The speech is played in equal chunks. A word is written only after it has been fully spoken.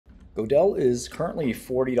Godel is currently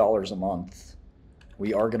 $40 a month.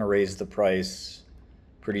 We are going to raise the price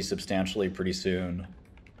pretty substantially pretty soon.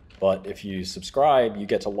 But if you subscribe, you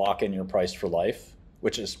get to lock in your price for life,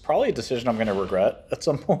 which is probably a decision I'm going to regret at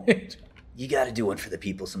some point. You got to do one for the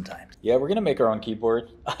people sometimes. Yeah, we're going to make our own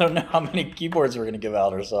keyboard. I don't know how many keyboards we're going to give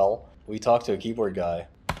out or sell. We talked to a keyboard guy.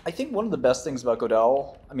 I think one of the best things about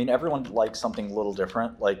Godel, I mean, everyone likes something a little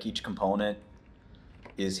different. Like each component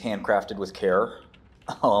is handcrafted with care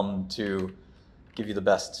to give you the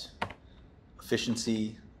best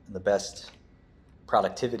efficiency and the best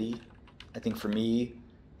productivity. I think for me,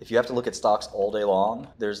 if you have to look at stocks all day long,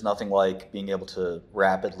 there's nothing like being able to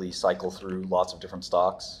rapidly cycle through lots of different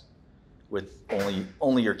stocks with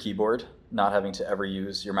only your keyboard, not having to ever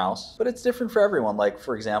use your mouse. But it's different for everyone. Like,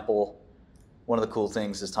 for example, one of the cool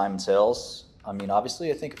things is time and sales. I mean,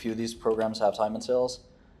 obviously, I think a few of these programs have time and sales,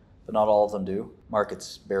 but not all of them do.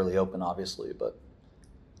 Market's barely open, obviously, but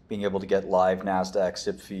being able to get live NASDAQ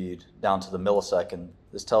SIP feed down to the millisecond,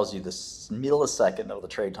 this tells you the millisecond of the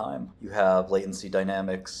trade time. You have latency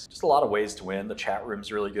dynamics, just a lot of ways to win. The chat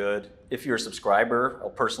room's really good. If you're a subscriber, I'll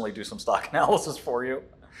personally do some stock analysis for you.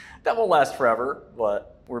 That won't last forever,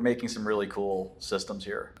 but we're making some really cool systems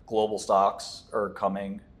here. Global stocks are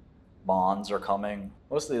coming, bonds are coming.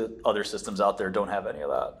 Most of the other systems out there don't have any of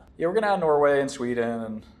that. Yeah, we're gonna have Norway and Sweden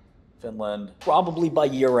and Finland. Probably by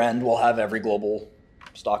year end, we'll have every global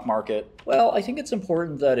stock market. Well, I think it's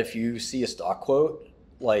important that if you see a stock quote,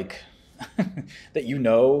 like that you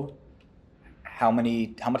know how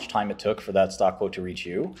much time it took for that stock quote to reach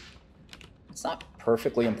you. It's not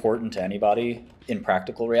perfectly important to anybody in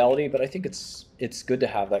practical reality, but I think it's good to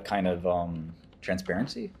have that kind of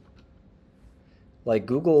transparency. Like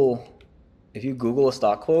Google, if you Google a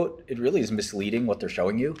stock quote, it really is misleading what they're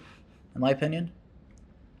showing you, in my opinion.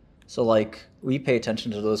 So like we pay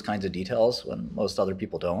attention to those kinds of details when most other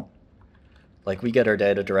people don't. Like we get our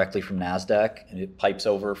data directly from NASDAQ and it pipes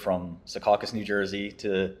over from Secaucus, New Jersey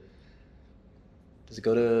to, does it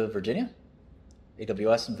go to Virginia?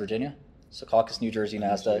 AWS in Virginia? Secaucus, New Jersey,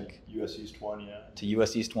 NASDAQ. US East 1, yeah. To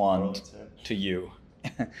US East 1 to you.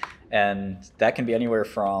 And that can be anywhere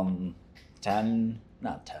from 10,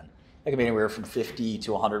 not 10. That can be anywhere from 50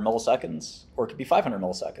 to 100 milliseconds, or it could be 500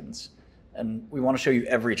 milliseconds. And we want to show you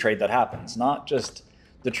every trade that happens, not just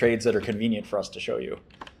the trades that are convenient for us to show you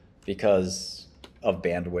because of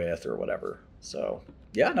bandwidth or whatever. So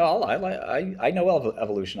yeah, no, I know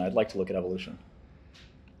Evolution. I'd like to look at Evolution.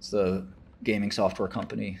 It's the gaming software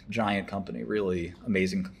company, giant company, really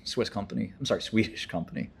amazing Swedish company.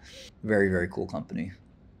 Very, very cool company.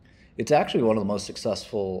 It's actually one of the most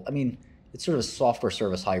successful, I mean, it's sort of a software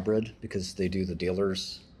service hybrid because they do the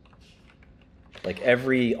dealers. Like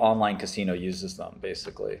every online casino uses them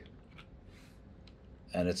basically.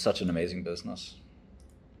 And it's such an amazing business.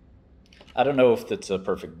 I don't know if it's a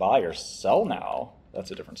perfect buy or sell now. That's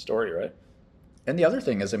a different story, right? And the other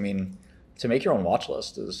thing is, I mean, to make your own watch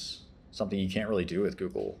list is something you can't really do with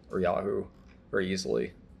Google or Yahoo very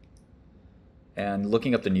easily. And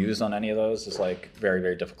looking up the news on any of those is like very,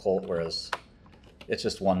 very difficult, whereas it's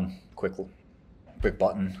just one quick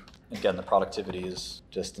button. Again, the productivity is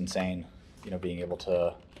just insane. You know, being able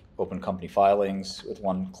to open company filings with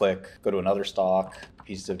one click, go to another stock,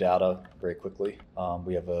 pieces of data very quickly.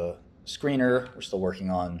 We have a screener. We're still working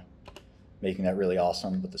on making that really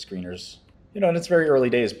awesome, but the screeners, you know, and it's very early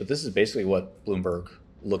days, but this is basically what Bloomberg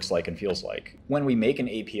looks like and feels like. When we make an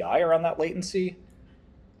API around that latency,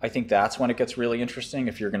 I think that's when it gets really interesting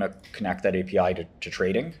if you're going to connect that API to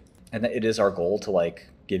trading. And it is our goal to like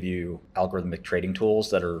give you algorithmic trading tools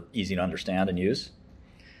that are easy to understand and use.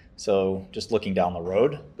 So just looking down the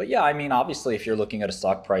road. But yeah, I mean, obviously, if you're looking at a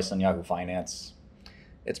stock price on Yahoo Finance,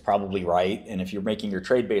 it's probably right. And if you're making your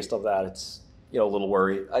trade based off that, it's, you know, a little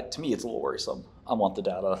to me, it's a little worrisome. I want the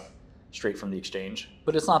data straight from the exchange,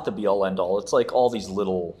 but it's not the be all end all. It's like all these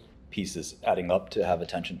little pieces adding up to have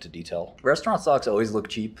attention to detail. Restaurant stocks always look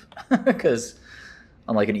cheap because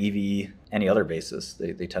unlike an EV, any other basis,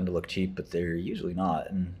 they tend to look cheap, but they're usually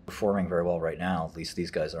not and performing very well right now. At least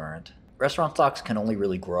these guys aren't. Restaurant stocks can only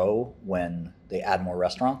really grow when they add more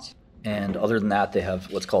restaurants. And other than that, they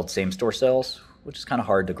have what's called same store sales, which is kind of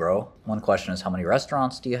hard to grow. One question is, how many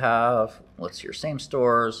restaurants do you have? What's your same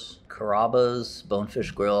stores? Carrabba's,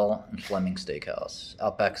 Bonefish Grill, and Fleming Steakhouse.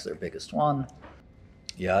 Outback's their biggest one.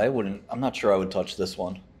 Yeah, I'm not sure I would touch this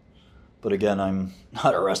one. But again, I'm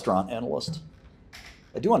not a restaurant analyst.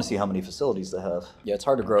 I do want to see how many facilities they have. Yeah, it's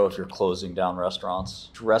hard to grow if you're closing down restaurants.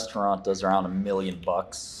 Each restaurant does around $1 million,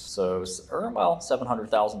 so well,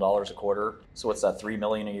 $700,000 a quarter. So what's that, $3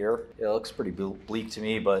 million a year? Yeah, it looks pretty bleak to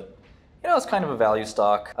me, but It's kind of a value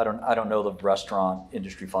stock. I don't know the restaurant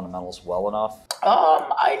industry fundamentals well enough.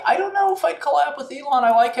 I don't know if I'd collab with Elon.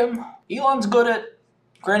 I like him. Elon's good at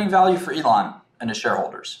granting value for Elon and his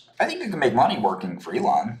shareholders. I think you can make money working for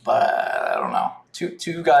Elon, but I don't know.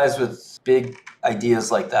 Two guys with big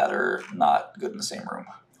ideas like that are not good in the same room.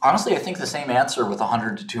 Honestly, I think the same answer with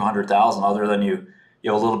 100 to 200,000, other than you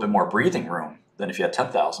have a little bit more breathing room than if you had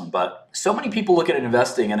 10,000. But so many people look at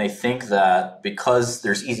investing and they think that because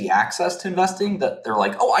there's easy access to investing that they're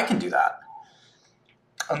like, oh, I can do that.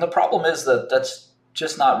 And the problem is that that's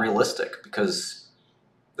just not realistic, because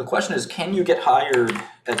the question is, can you get hired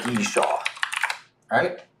at D.E Shaw,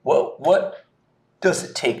 right? What does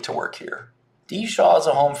it take to work here? D.E Shaw is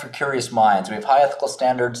a home for curious minds. We have high ethical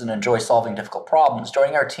standards and enjoy solving difficult problems.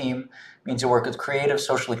 Joining our team means you work with creative,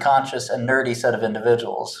 socially conscious, and nerdy set of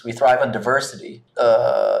individuals. We thrive on diversity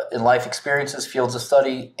in life experiences, fields of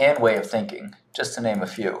study, and way of thinking, just to name a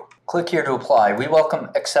few. Click here to apply. We welcome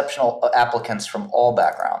exceptional applicants from all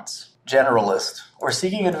backgrounds. Generalist. We're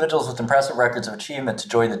seeking individuals with impressive records of achievement to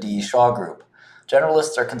join the D.E Shaw Group.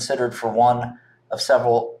 Generalists are considered for one of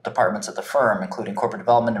several departments at the firm, including corporate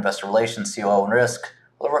development, investor relations, COO, and risk.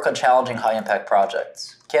 We'll work on challenging, high-impact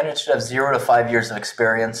projects. Candidates should have 0 to 5 years of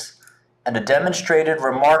experience and a demonstrated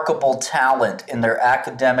remarkable talent in their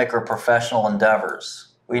academic or professional endeavors.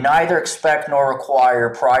 We neither expect nor require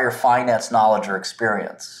prior finance knowledge or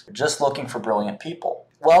experience. We're just looking for brilliant people.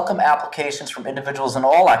 Welcome applications from individuals in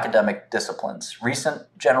all academic disciplines. Recent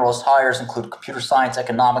generalist hires include computer science,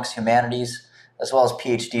 economics, humanities, as well as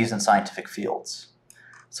PhDs in scientific fields.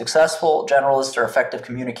 Successful generalists are effective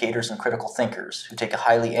communicators and critical thinkers who take a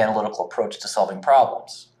highly analytical approach to solving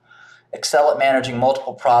problems. Excel at managing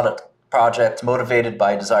multiple projects, motivated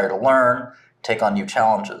by a desire to learn, take on new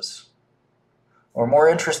challenges. We're more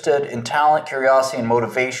interested in talent, curiosity, and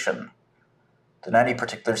motivation than any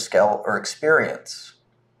particular skill or experience.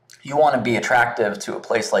 You want to be attractive to a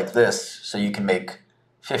place like this so you can make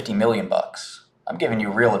 50 million bucks. I'm giving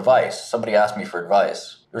you real advice. Somebody asked me for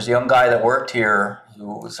advice. There's a young guy that worked here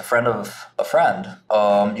who was a friend of a friend.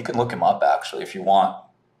 You can look him up, actually, if you want.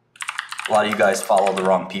 A lot of you guys follow the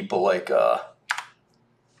wrong people, like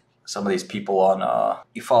some of these people on,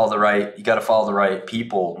 you got to follow the right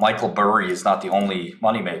people. Michael Burry is not the only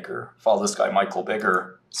moneymaker. Follow this guy, Michael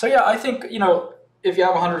Bigger. So yeah, I think, if you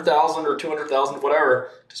have 100,000 or 200,000, whatever,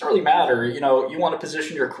 it doesn't really matter. You want to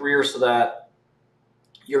position your career so that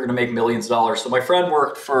you're going to make millions of dollars. So my friend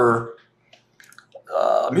worked for,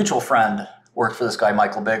 a mutual friend worked for this guy,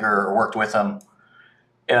 Michael Bigger, or worked with him.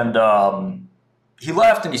 And he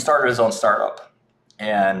left and he started his own startup.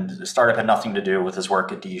 And the startup had nothing to do with his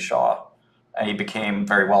work at D.E Shaw. And he became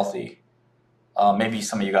very wealthy. Maybe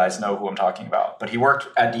some of you guys know who I'm talking about. But he worked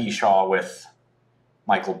at D.E Shaw with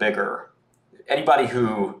Michael Bigger. Anybody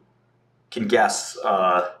who can guess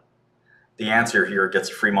the answer here gets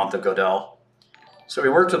a free month of Godel. So we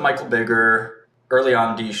worked with Michael Bigger early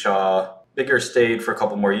on in D.E Shaw. Bigger stayed for a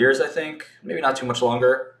couple more years, I think, maybe not too much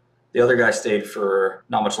longer. The other guy stayed for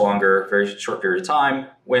not much longer, very short period of time,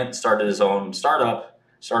 went, started his own startup.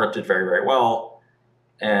 Startup did very, very well.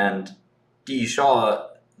 And D.E Shaw,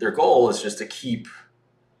 their goal is just to keep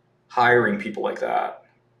hiring people like that.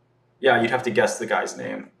 Yeah, you'd have to guess the guy's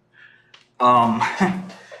name. And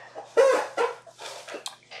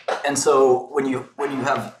so when you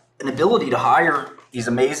have an ability to hire these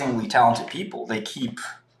amazingly talented people, they keep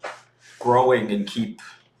growing and keep,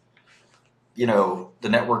 the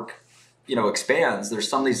network, expands. There's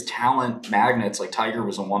some of these talent magnets, like Tiger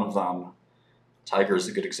was one of them. Tiger is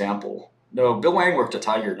a good example. No, Bill Wang worked at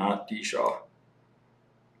Tiger, not D.E Shaw.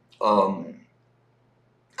 Come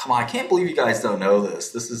on, I can't believe you guys don't know this.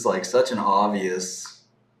 This is like such an obvious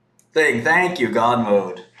thing. Thank you, God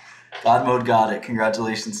Mode. God Mode got it.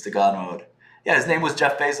 Congratulations to God Mode. Yeah, his name was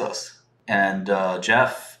Jeff Bezos. And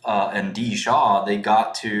Jeff and D.E Shaw, they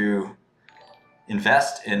got to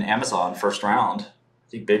invest in Amazon first round. I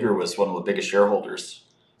think Bigger was one of the biggest shareholders.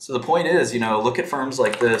 So the point is, look at firms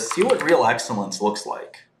like this, see what real excellence looks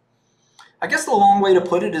like. I guess the long way to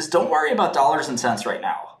put it is, don't worry about dollars and cents right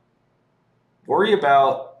now. Worry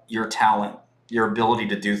about your talent, your ability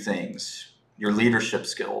to do things, your leadership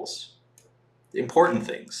skills, the important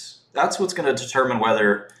things. That's what's going to determine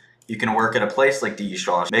whether you can work at a place like D.E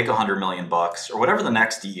Shaw, make 100 million bucks, or whatever the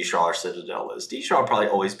next D.E Shaw or Citadel is. D.E Shaw will probably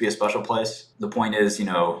always be a special place. The point is,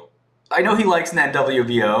 I know he likes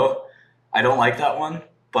NWBO. I don't like that one,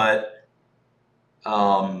 but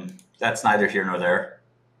that's neither here nor there.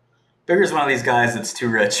 Bigger's one of these guys that's too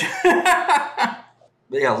rich.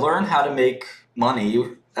 But yeah, learn how to make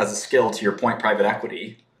money as a skill, to your point, private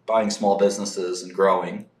equity, buying small businesses and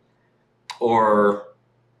growing, or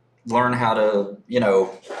learn how to,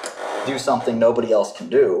 do something nobody else can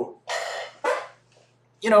do,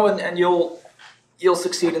 and you'll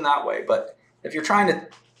succeed in that way. But if you're trying to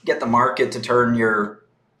get the market to turn your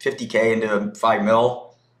 50K into 5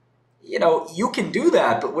 mil, you can do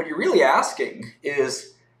that. But what you're really asking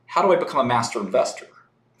is, how do I become a master investor?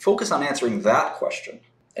 Focus on answering that question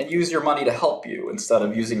and use your money to help you instead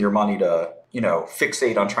of using your money to,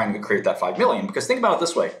 fixate on trying to create that 5 million. Because think about it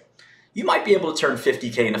this way. You might be able to turn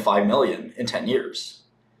 50K into 5 million in 10 years.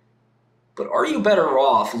 But are you better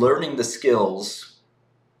off learning the skills,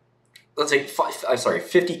 let's say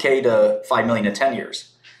 50K to 5 million in 10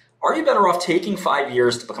 years? Are you better off taking 5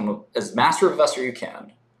 years to become as master investor you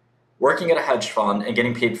can, working at a hedge fund and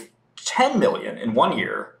getting paid 10 million in 1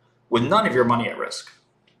 year with none of your money at risk?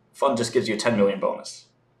 Fund just gives you a 10 million bonus.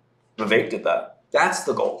 Vivek did that. That's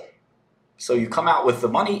the goal. So you come out with the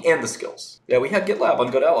money and the skills. Yeah, we had GitLab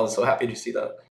on Godel. I was so happy to see that.